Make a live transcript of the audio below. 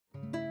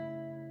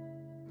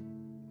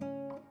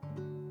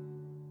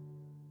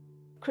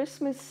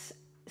Christmas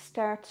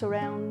starts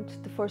around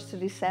the 1st of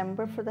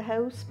December for the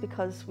house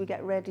because we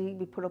get ready,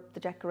 we put up the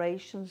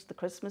decorations, the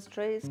Christmas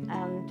trees,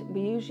 and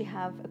we usually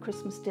have a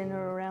Christmas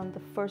dinner around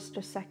the first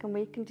or second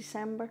week in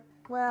December.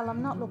 Well,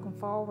 I'm not looking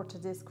forward to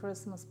this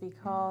Christmas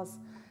because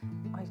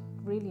I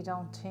really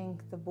don't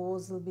think the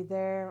buzz will be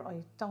there. I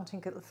don't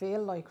think it'll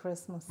feel like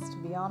Christmas, to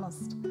be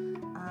honest.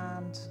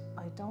 And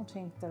I don't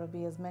think there'll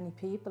be as many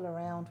people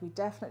around. We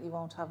definitely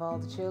won't have all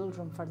the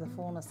children for the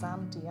fun of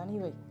Santa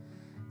anyway.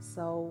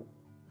 So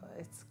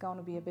it's going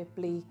to be a bit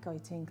bleak, I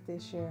think,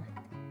 this year.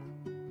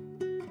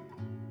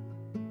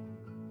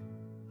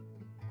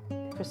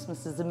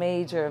 Christmas is a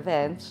major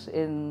event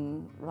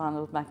in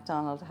Ronald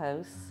McDonald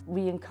House.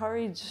 We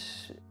encourage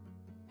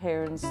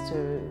parents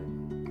to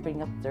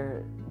bring up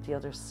the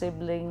other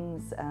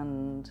siblings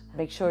and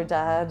make sure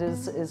Dad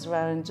is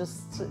around,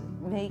 just to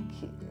make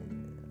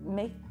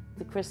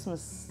the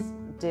Christmas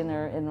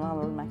dinner in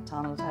Ronald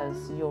McDonald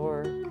House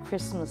your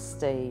Christmas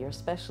day, your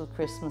special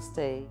Christmas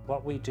day.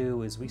 What we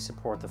do is we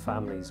support the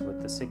families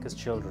with the sickest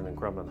children in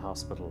Crumlin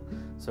Hospital.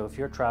 So if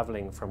you're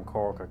travelling from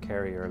Cork or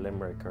Kerry or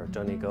Limerick or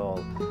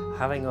Donegal,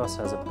 having us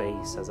as a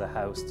base, as a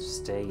house to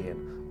stay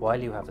in while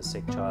you have a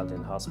sick child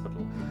in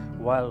hospital,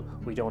 while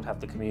we don't have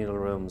the communal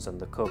rooms and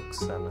the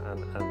cooks and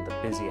the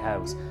busy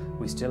house,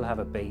 we still have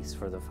a base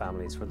for the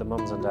families, for the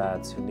mums and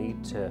dads who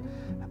need to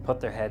put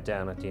their head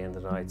down at the end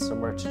of the night,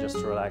 somewhere to just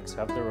relax,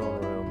 have their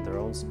own room, their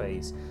own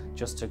space,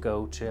 just to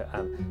go to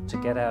and to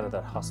get out of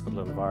that hospital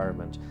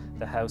environment.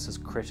 The house is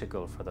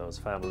critical for those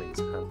families,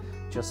 and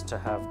just to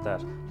have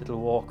that little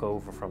walk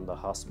over from the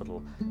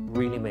hospital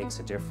really makes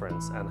a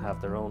difference, and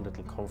have their own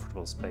little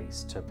comfortable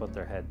space to put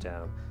their head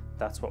down.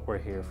 That's what we're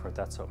here for,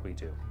 that's what we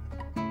do.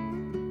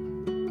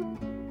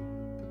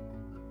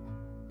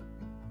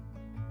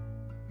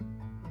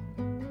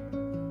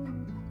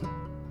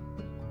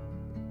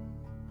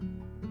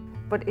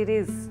 But it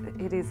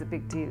is a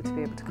big deal to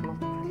be able to come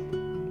up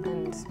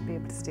and be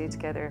able to stay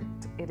together.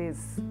 It is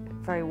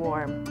very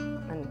warm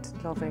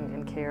and loving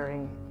and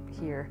caring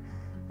here,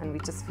 and we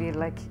just feel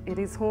like it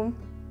is home,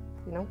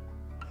 you know.